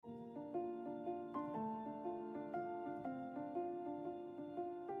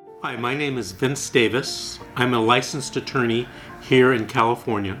Hi, my name is Vince Davis. I'm a licensed attorney here in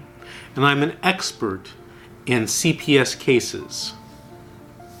California, and I'm an expert in CPS cases.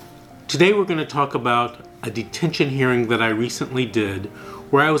 Today we're going to talk about a detention hearing that I recently did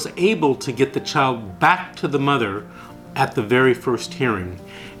where I was able to get the child back to the mother at the very first hearing.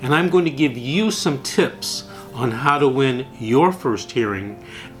 And I'm going to give you some tips on how to win your first hearing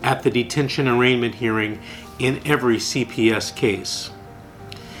at the detention arraignment hearing in every CPS case.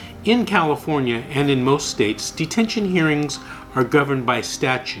 In California and in most states, detention hearings are governed by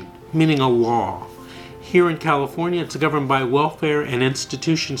statute, meaning a law. Here in California, it's governed by Welfare and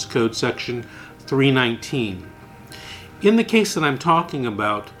Institutions Code Section 319. In the case that I'm talking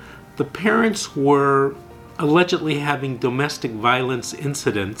about, the parents were allegedly having domestic violence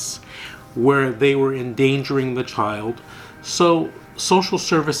incidents where they were endangering the child, so social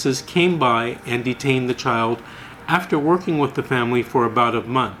services came by and detained the child after working with the family for about a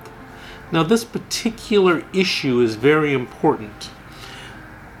month. Now, this particular issue is very important.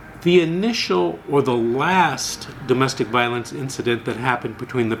 The initial or the last domestic violence incident that happened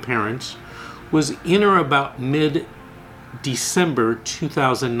between the parents was in or about mid-December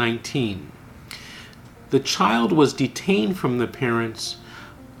 2019. The child was detained from the parents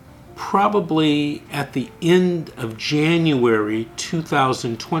probably at the end of January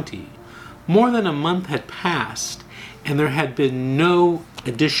 2020. More than a month had passed, and there had been no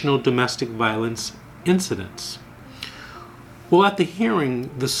additional domestic violence incidents. Well, at the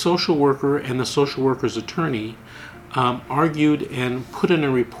hearing, the social worker and the social worker's attorney argued and put in a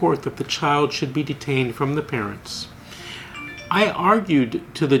report that the child should be detained from the parents. I argued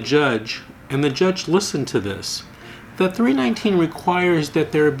to the judge, and the judge listened to this, that 319 requires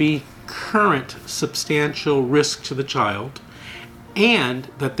that there be current substantial risk to the child and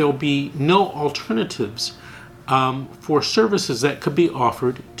that there'll be no alternatives for services that could be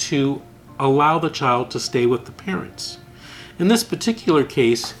offered to allow the child to stay with the parents. In this particular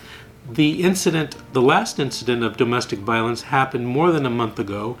case, the last incident of domestic violence happened more than a month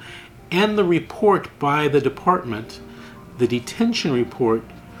ago, and the report by the department, the detention report,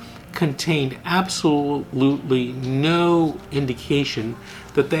 contained absolutely no indication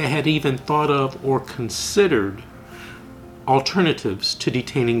that they had even thought of or considered alternatives to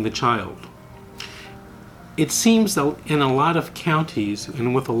detaining the child. It seems that in a lot of counties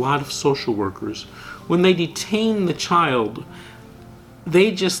and with a lot of social workers, when they detain the child,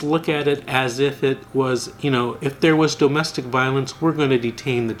 they just look at it as if it was, if there was domestic violence, we're going to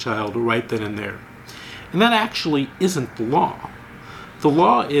detain the child right then and there. And that actually isn't the law. The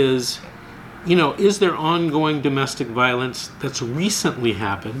law is there ongoing domestic violence that's recently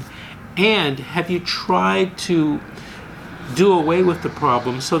happened? And have you tried to do away with the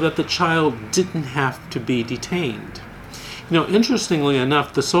problem so that the child didn't have to be detained? Interestingly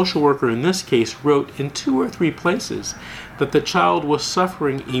enough, the social worker in this case wrote in 2 or 3 places that the child was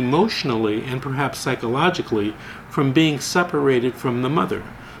suffering emotionally and perhaps psychologically from being separated from the mother.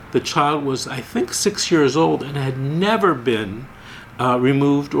 The child was, I think, 6 years old and had never been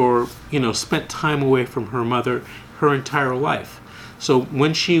removed or, spent time away from her mother her entire life. So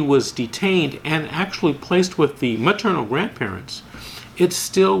when she was detained and actually placed with the maternal grandparents, it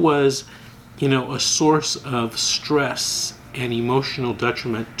still was, a source of stress and emotional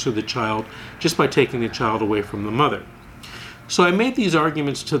detriment to the child just by taking the child away from the mother. So I made these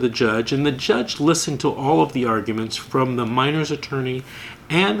arguments to the judge, and the judge listened to all of the arguments from the minor's attorney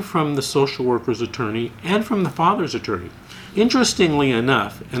and from the social worker's attorney and from the father's attorney. Interestingly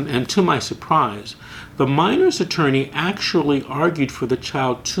enough, and to my surprise, the minor's attorney actually argued for the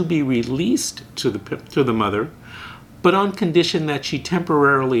child to be released to the mother, but on condition that she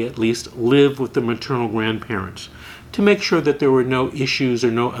temporarily at least live with the maternal grandparents to make sure that there were no issues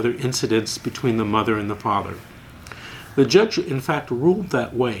or no other incidents between the mother and the father. The judge, in fact, ruled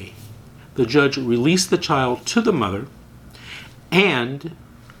that way. The judge released the child to the mother and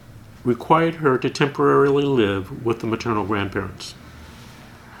required her to temporarily live with the maternal grandparents.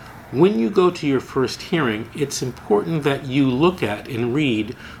 When you go to your first hearing, it's important that you look at and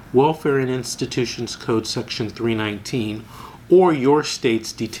read Welfare and Institutions Code Section 319 or your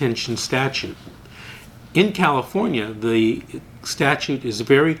state's detention statute. In California, the statute is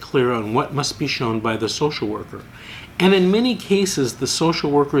very clear on what must be shown by the social worker. And in many cases, the social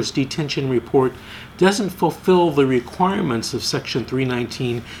worker's detention report doesn't fulfill the requirements of Section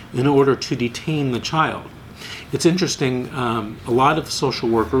 319 in order to detain the child. It's interesting, a lot of social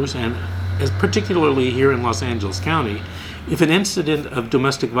workers, and particularly here in Los Angeles County, if an incident of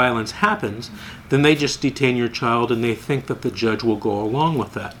domestic violence happens, then they just detain your child and they think that the judge will go along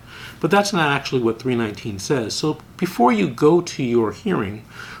with that. But that's not actually what 319 says. So before you go to your hearing,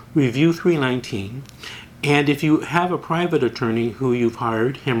 review 319, and if you have a private attorney who you've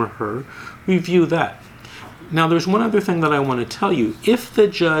hired, him or her, review that. Now, there's one other thing that I want to tell you. If the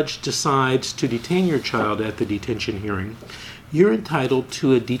judge decides to detain your child at the detention hearing, you're entitled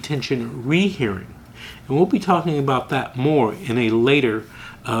to a detention rehearing. And we'll be talking about that more in a later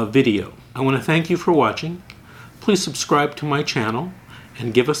video. I want to thank you for watching. Please subscribe to my channel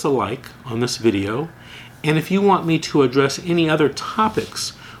and give us a like on this video. And if you want me to address any other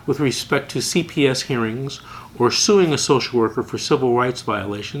topics with respect to CPS hearings or suing a social worker for civil rights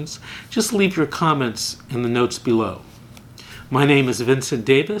violations, just leave your comments in the notes below. My name is Vincent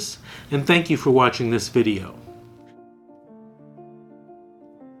Davis, and thank you for watching this video.